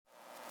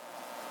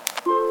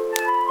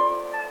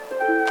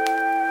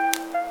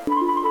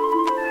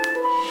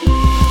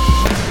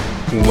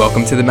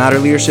Welcome to the Matter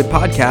Leadership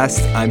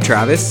Podcast. I'm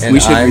Travis. And we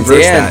should I'm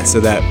reverse Dan. that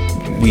so that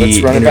we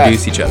Let's run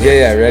introduce it back. each other.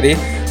 Yeah, ready?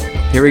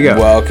 Here we go.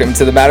 Welcome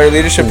to the Matter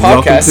Leadership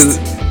Welcome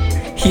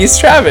Podcast. He's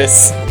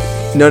Travis.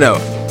 No.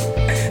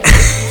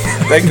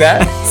 Like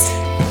that?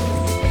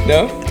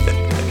 No?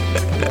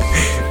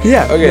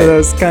 Yeah. Okay. No, that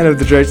was kind of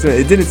the direction.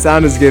 It didn't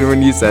sound as good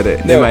when you said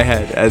it in my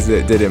head as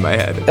it did in my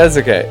head. That's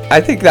okay. I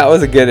think that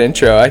was a good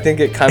intro. I think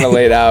it kind of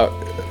laid out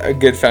a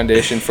good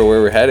foundation for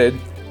where we're headed.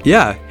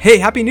 Yeah. Hey,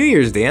 Happy New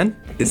Year's, Dan.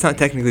 It's not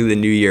technically the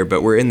new year,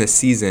 but we're in the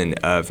season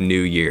of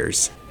New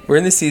Year's. We're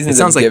in the season It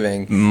sounds of like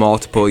giving.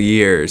 multiple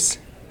years.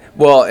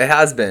 Well, it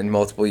has been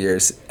multiple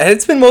years. And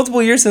it's been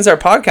multiple years since our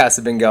podcasts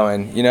have been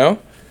going, you know?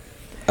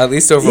 At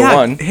least over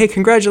one. Hey,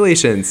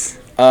 congratulations.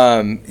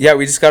 Yeah,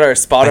 we just got our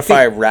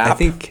Spotify Wrap. I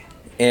think...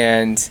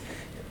 And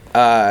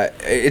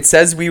it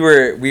says we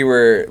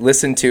were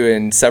listened to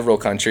in several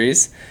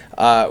countries.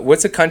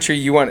 What's a country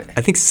you want?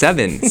 I think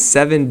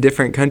seven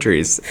different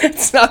countries.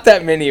 It's not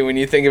that many when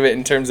you think of it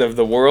in terms of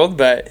the world,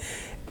 but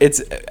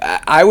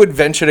I would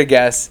venture to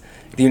guess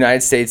the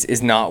United States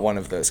is not one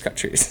of those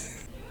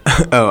countries.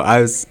 Oh,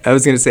 I was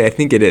gonna say I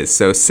think it is.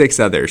 So 6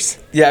 others.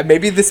 Yeah,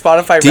 maybe the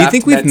Spotify. Do you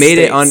think we've made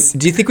it on? States.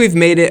 Do you think we've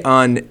made it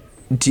on?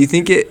 Do you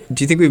think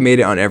we've made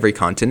it on every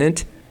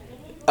continent?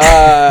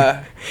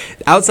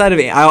 Outside of,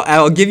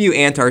 I'll give you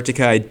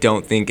Antarctica. I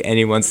don't think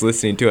anyone's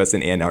listening to us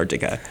in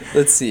Antarctica.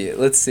 Let's see.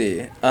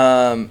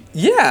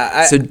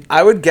 Yeah,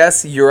 I would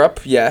guess Europe.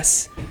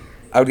 Yes,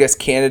 I would guess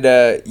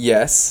Canada.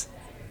 Yes.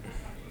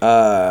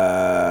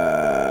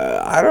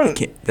 I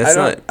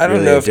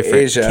don't know if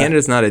Asia.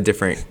 Canada's not a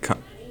different.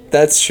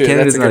 That's true.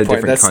 Canada's That's a good not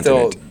a point.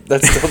 different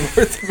That's still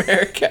North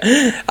America.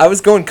 I was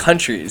going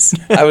countries.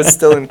 I was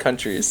still in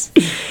countries.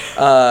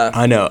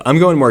 I know. I'm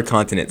going more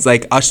continents,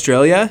 like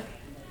Australia.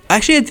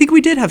 Actually, I think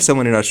we did have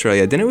someone in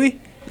Australia, didn't we?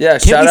 Yeah.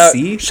 Shout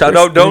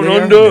out down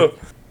under.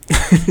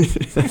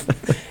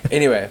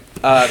 Anyway,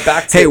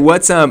 back to. Hey, I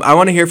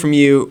want to hear from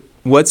you.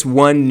 What's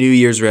one New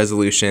Year's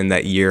resolution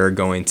that you're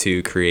going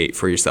to create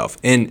for yourself?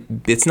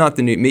 And it's not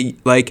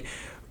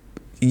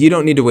you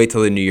don't need to wait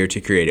till the new year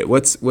to create it.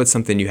 What's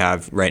something you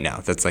have right now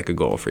that's like a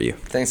goal for you?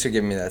 Thanks for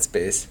giving me that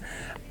space.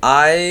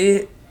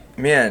 I'm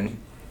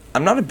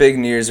not a big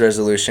New Year's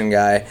resolution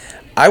guy.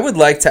 I would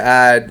like to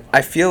add,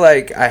 I feel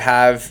like I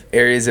have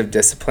areas of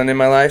discipline in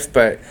my life,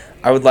 but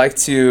I'm going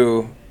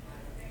to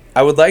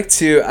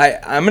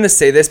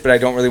say this, but I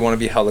don't really want to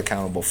be held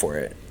accountable for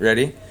it.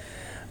 Ready?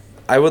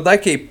 I would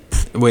like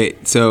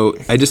Wait, so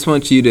I just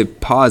want you to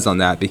pause on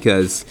that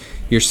because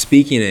you're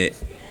speaking it,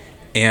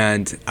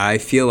 and I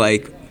feel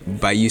like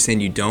by you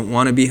saying you don't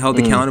want to be held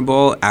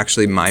accountable,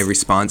 actually my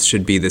response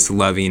should be this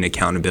loving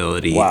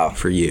accountability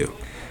for you.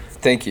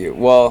 Thank you.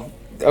 Well,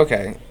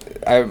 okay.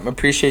 I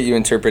appreciate you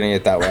interpreting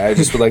it that way. I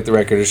just would like the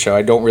record to show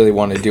I don't really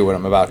want to do what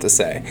I'm about to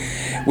say,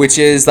 which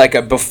is like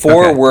a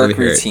before work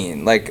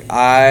routine. Like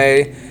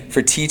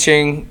for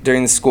teaching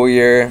during the school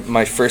year,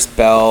 my first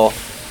bell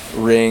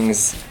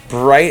rings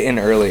bright and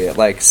early at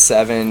like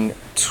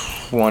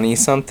 7:20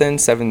 something,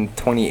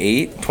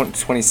 7:28,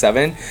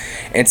 27.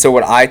 And so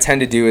what I tend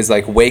to do is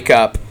like wake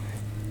up,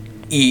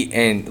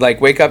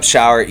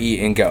 shower, eat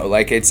and go.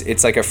 Like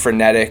it's like a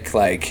frenetic,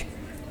 like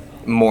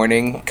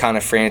morning, kind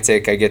of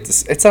frantic. I get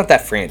this. It's not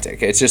that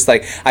frantic. It's just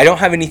like I don't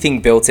have anything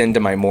built into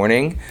my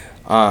morning.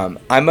 Having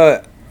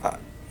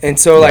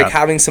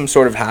some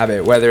sort of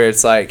habit, whether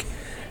it's like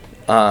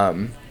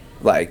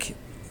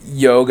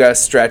yoga,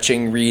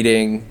 stretching,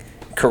 reading,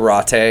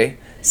 karate,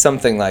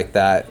 something like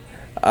that.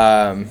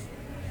 A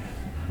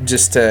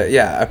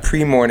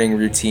pre-morning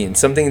routine,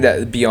 something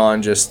that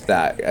beyond just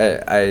that,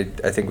 I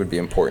think would be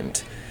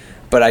important,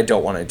 but I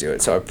don't want to do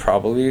it, so I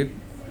probably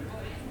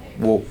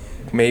will.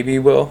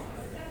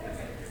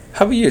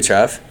 How about you,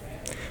 Trav?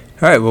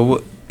 All right.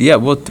 Well,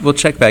 we'll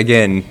check back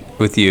in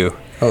with you.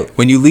 Oh.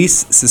 When you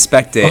least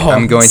suspect it,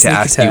 I'm going to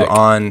ask you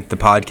on the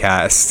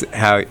podcast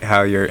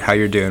how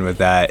you're doing with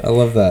that. I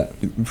love that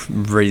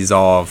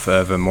resolve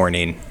of a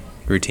morning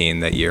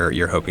routine that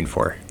you're hoping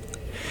for.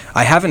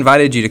 I have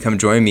invited you to come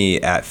join me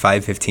at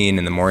 5:15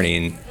 in the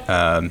morning.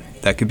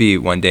 That could be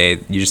one day.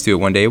 You just do it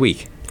one day a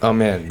week. Oh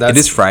man, it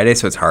is Friday,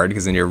 so it's hard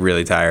because then you're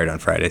really tired on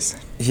Fridays.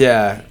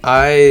 Yeah,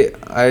 I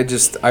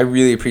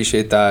really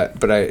appreciate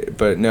that,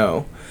 but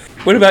no.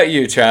 What about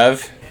you,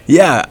 Trav?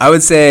 Yeah, I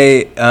would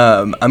say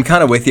I'm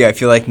kind of with you. I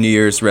feel like New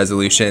Year's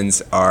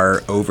resolutions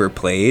are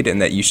overplayed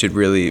and that you should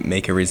really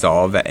make a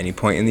resolve at any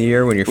point in the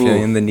year when you're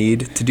feeling the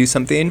need to do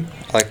something.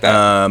 I like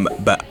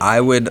that. But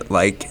I would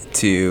like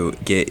to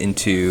get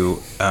into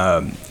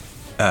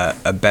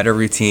a better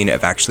routine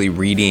of actually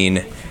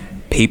reading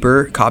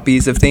paper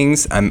copies of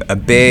things. I'm a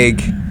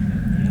big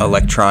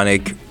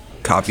electronic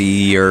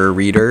copier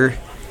reader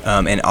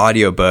and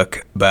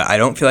audiobook, but I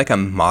don't feel like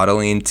I'm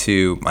modeling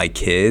to my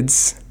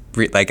kids.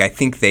 Like I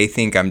think they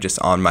think I'm just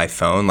on my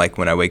phone, like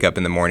when I wake up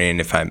in the morning,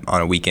 if I'm on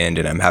a weekend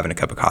and I'm having a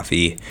cup of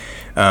coffee.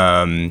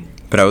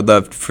 But I would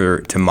love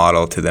to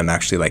model to them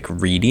actually like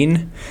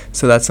reading.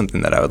 So that's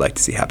something that I would like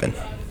to see happen.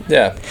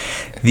 Yeah.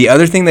 The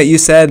other thing that you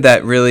said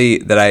that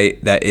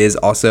is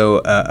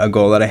also a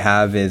goal that I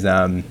have is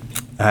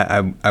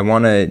I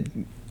want to.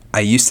 I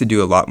used to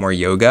do a lot more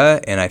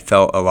yoga, and I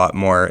felt a lot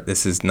more.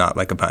 This is not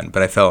like a pun,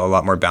 but I felt a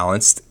lot more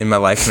balanced in my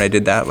life when I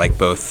did that. Like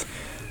both,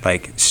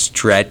 like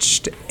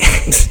stretched,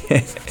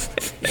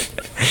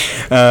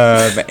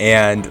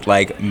 and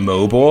like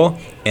mobile.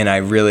 And I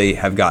really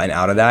have gotten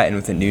out of that. And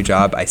with a new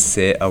job, I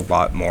sit a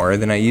lot more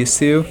than I used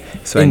to.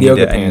 So I need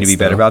to be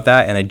better about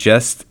that. And I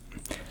just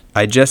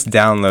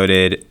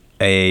downloaded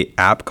a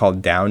app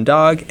called Down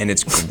Dog, and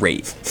it's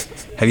great.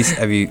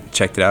 Have you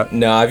checked it out?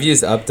 No, I've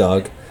used Up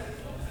Dog.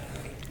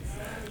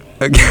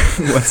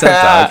 What's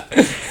up,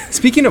 dog?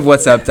 Speaking of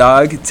what's up,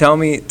 dog, tell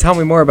me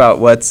more about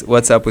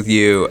what's up with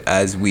you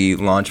as we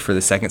launch for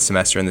the second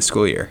semester in the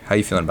school year. How are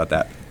you feeling about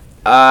that?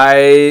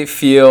 I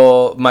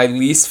feel my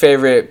least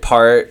favorite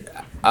part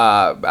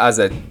as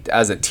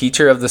a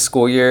teacher of the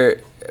school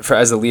year,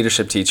 as a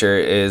leadership teacher,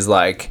 is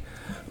like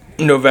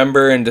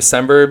November and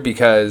December,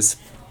 because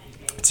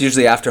it's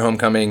usually after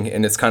homecoming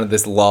and it's kind of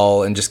this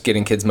lull, and just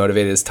getting kids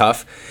motivated is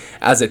tough.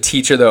 As a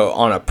teacher, though,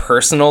 on a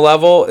personal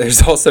level,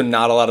 there's also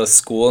not a lot of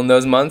school in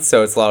those months,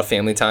 so it's a lot of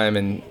family time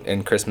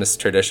and Christmas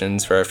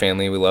traditions for our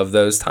family. We love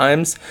those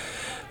times.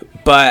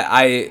 But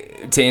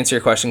to answer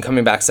your question,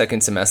 coming back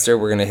second semester,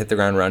 we're going to hit the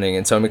ground running,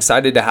 and so I'm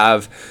excited to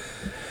have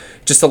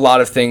just a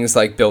lot of things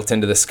like built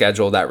into the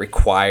schedule that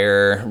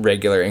require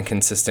regular and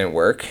consistent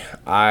work.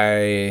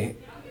 I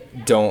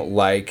don't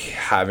like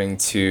having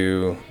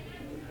to...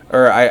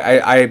 Or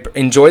I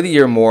enjoy the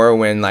year more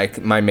when like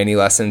my mini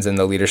lessons and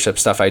the leadership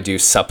stuff I do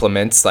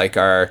supplements like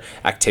our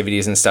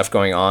activities and stuff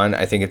going on.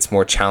 I think it's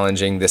more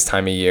challenging this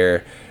time of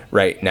year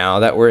right now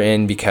that we're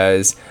in,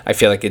 because I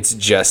feel like it's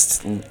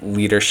just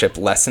leadership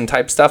lesson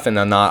type stuff and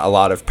not a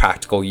lot of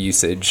practical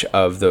usage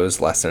of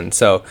those lessons.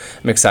 So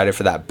I'm excited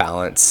for that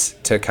balance,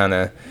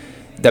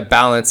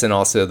 and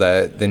also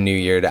the new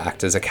year to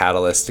act as a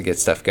catalyst to get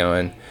stuff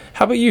going.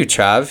 How about you,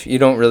 Trav? You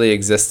don't really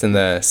exist in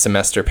the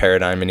semester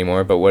paradigm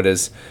anymore, but what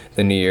is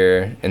the new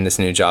year and this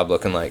new job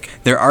looking like?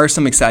 There are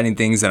some exciting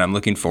things that I'm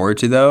looking forward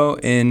to, though,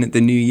 in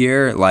the new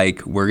year.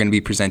 Like, we're going to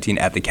be presenting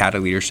at the CADA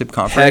Leadership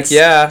Conference. Heck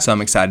yeah. So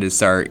I'm excited to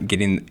start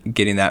getting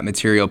that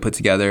material put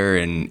together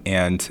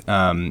and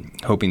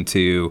hoping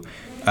to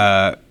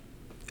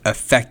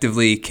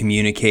effectively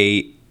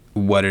communicate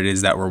what it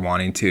is that we're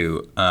wanting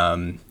to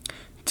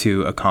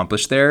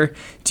accomplish there.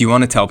 Do you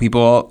want to tell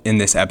people in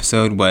this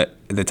episode what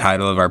the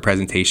title of our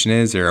presentation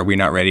is, or are we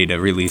not ready to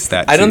release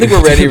that? I don't think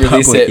we're ready to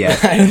release it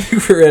yet. I don't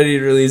think we're ready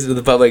to release it to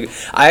the public.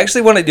 I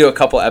actually want to do a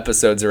couple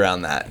episodes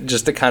around that,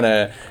 just to kind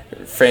of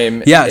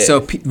frame it.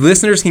 So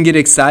listeners can get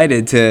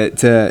excited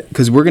to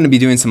because we're going to be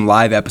doing some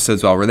live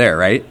episodes while we're there,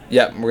 right?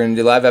 Yep, we're going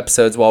to do live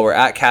episodes while we're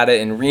at CADA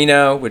in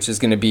Reno, which is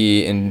going to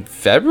be in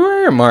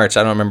February or March,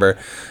 I don't remember.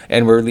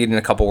 And we're leading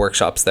a couple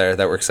workshops there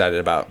that we're excited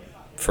about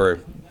for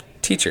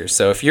teachers.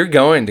 So if you're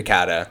going to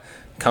CADA,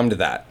 come to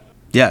that.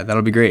 Yeah,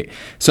 that'll be great.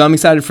 So I'm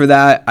excited for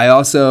that. I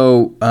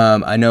also,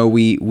 I know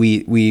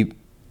we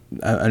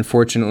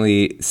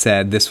unfortunately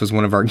said this was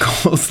one of our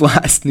goals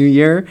last New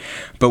Year,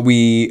 but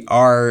we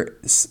are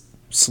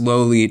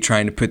slowly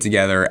trying to put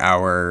together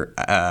our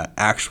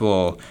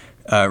actual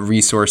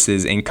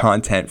resources and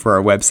content for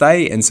our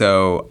website. And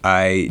so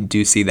I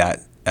do see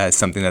that as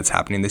something that's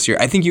happening this year.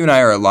 I think you and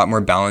I are a lot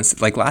more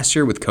balanced. Like last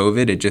year with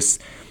COVID,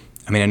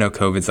 I know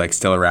COVID's like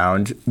still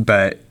around,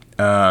 but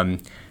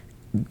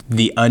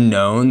the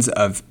unknowns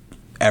of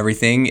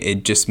everything,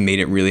 it just made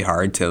it really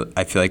hard to,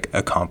 I feel like,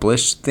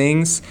 accomplish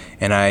things.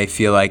 And I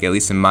feel like, at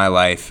least in my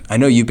life, I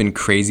know you've been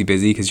crazy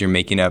busy because you're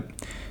making up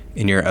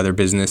in your other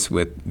business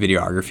with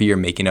videography, you're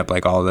making up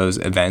like all those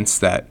events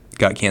that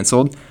got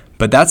canceled,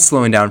 but that's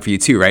slowing down for you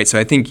too, right? So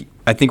I think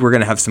we're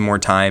going to have some more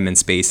time and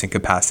space and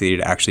capacity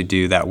to actually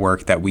do that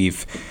work that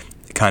we've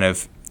kind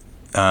of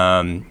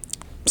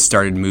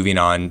started moving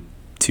on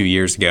 2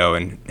 years ago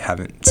and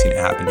haven't seen it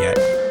happen yet.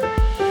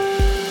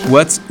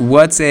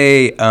 What's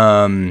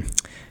a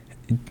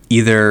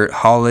either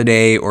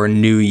holiday or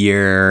New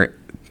Year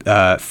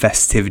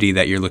festivity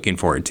that you're looking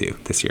forward to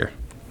this year?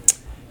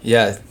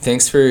 Yeah,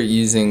 thanks for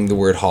using the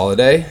word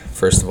holiday,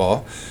 first of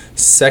all.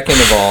 Second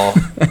of all,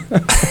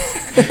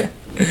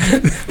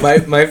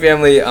 my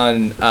family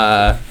on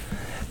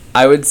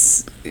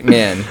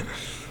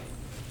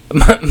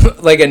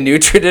like a new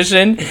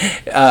tradition,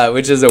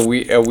 which is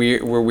we're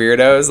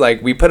weirdos.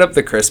 Like, we put up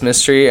the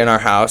Christmas tree in our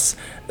house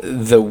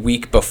the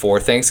week before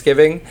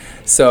Thanksgiving.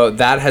 So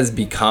that has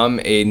become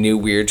a new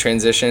weird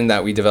transition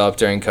that we developed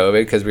during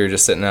COVID, because we were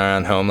just sitting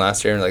around home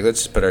last year and like,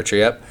 let's just put our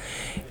tree up.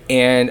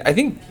 And I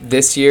think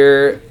this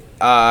year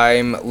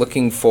I'm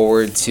looking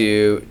forward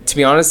to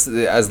be honest,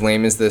 as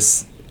lame as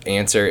this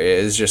answer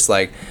is, just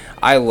like,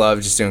 I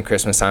love just doing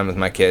Christmas time with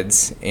my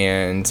kids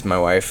and my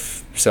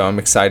wife. So I'm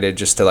excited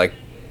just to like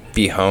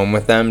be home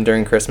with them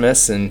during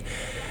Christmas. And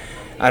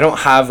I don't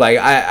have like,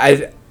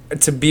 I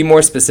to be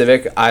more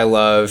specific, I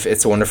love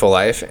It's a Wonderful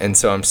Life, and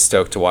so I'm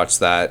stoked to watch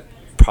that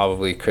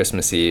probably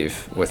Christmas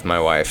Eve with my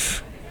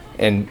wife.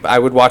 And I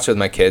would watch it with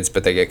my kids,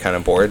 but they get kind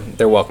of bored.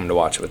 They're welcome to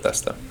watch it with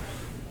us though.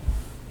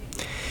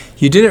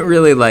 You didn't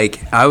really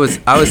like, I was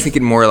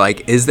thinking more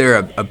like, is there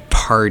a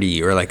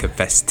party or like a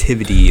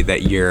festivity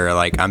that you're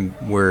like I'm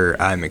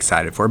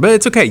excited for. But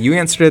it's okay. You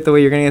answered it the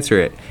way you're gonna answer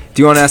it.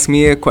 Do you want to ask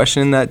me a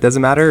question that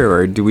doesn't matter,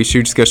 or do we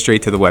should just go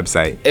straight to the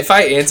website? If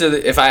I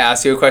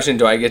ask you a question,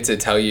 do I get to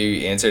tell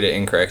you answered it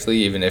incorrectly,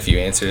 even if you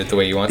answered it the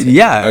way you want to?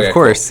 Yeah, okay, of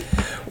course.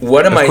 Cool.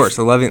 What am I? Of course,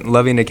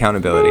 loving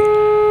accountability.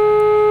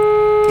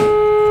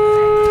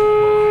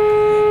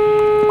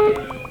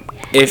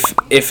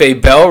 If a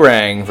bell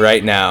rang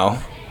right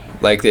now,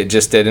 like it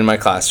just did in my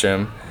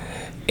classroom,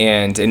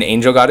 and an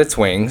angel got its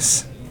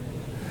wings,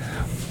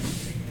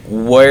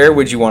 where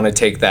would you want to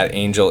take that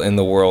angel in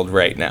the world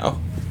right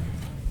now?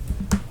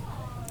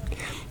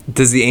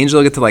 Does the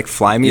angel get to like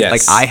fly me? Yes.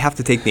 Like I have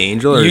to take the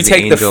angel, or you does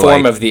take the angel, the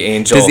form like, of the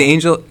angel? Does the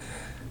angel?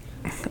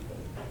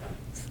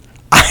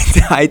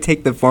 I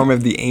take the form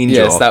of the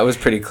angel. Yes, that was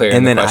pretty clear.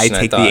 And then I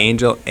take the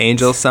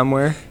angel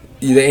somewhere.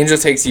 The angel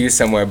takes you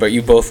somewhere, but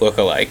you both look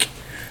alike.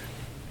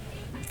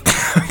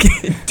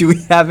 Okay. Do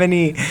we have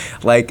any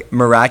like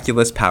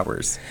miraculous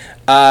powers?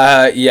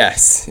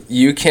 Yes.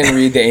 You can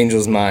read the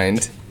angel's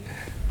mind.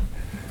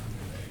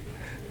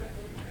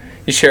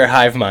 You share a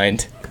hive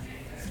mind.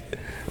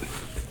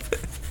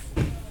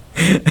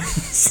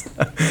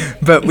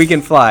 But we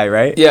can fly,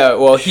 right? Yeah,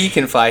 well, he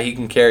can fly, he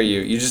can carry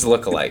you. You just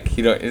look alike.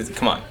 You don't.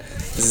 Come on.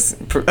 This is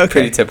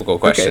pretty typical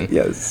question. Okay.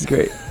 Yeah, this is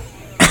great.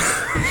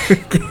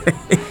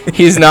 Okay.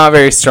 He's not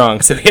very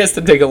strong, so he has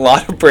to take a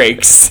lot of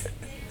breaks.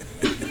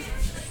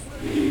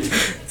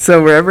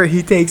 So wherever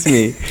he takes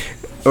me,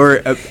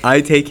 or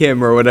I take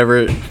him, or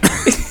whatever.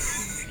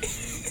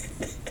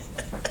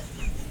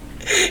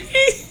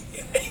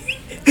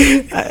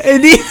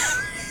 And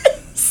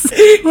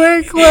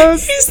we're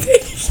close.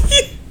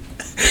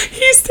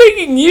 He's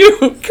taking you.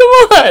 Come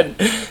on.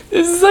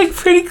 This is like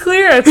pretty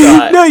clear, I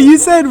thought. No, you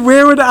said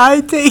where would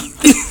I take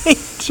the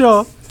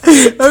angel?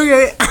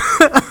 Okay.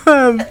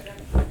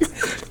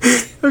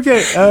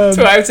 Okay.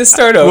 So I have to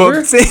start over?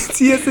 Well, since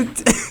he has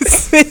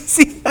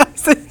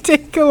to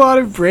take a lot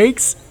of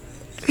breaks,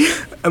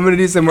 I'm going to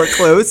do somewhere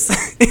close.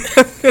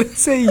 I'm going to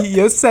say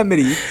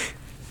Yosemite.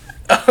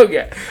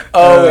 Okay.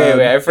 Oh,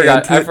 wait. I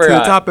forgot. To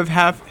the top of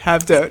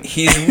half dome.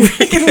 He's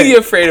really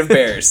afraid of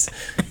bears.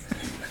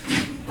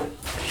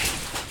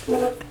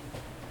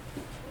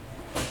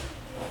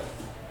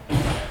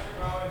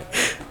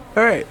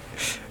 All right.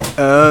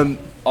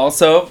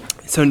 Also,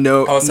 so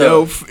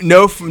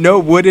no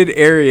wooded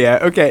area.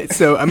 Okay,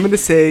 so I'm gonna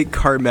say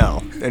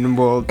Carmel, and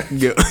we'll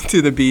go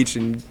to the beach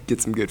and get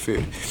some good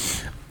food.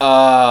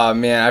 Oh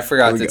man, I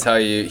forgot to tell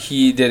you,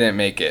 he didn't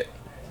make it.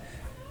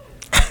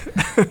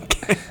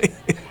 Okay.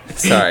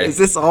 Sorry. Is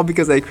this all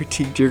because I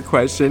critiqued your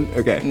question?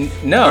 Okay.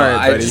 No,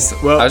 right, I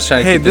was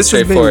trying to keep this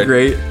straightforward.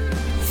 This has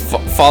been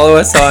great. Follow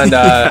us on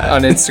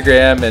on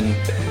Instagram and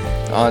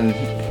on.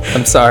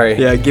 I'm sorry.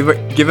 Yeah, give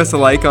us a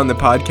like on the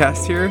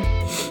podcast here,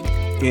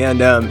 and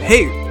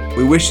hey,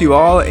 we wish you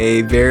all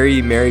a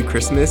very Merry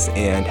Christmas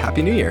and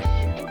Happy New Year.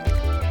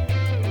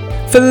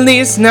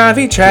 Feliz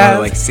Navi Trav.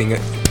 Like sing it.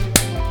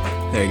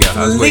 There you go.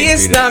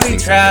 Feliz Navi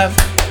Trav.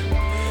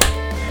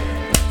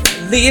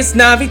 Feliz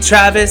Navi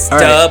Travis.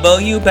 Right.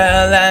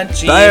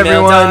 wbell@gmail.com. Bye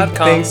everyone.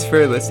 Thanks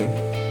for listening.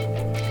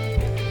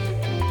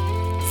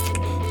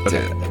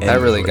 Okay. Dude, that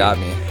really got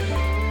me.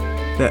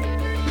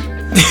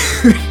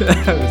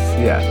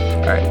 Yeah.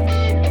 All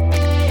right.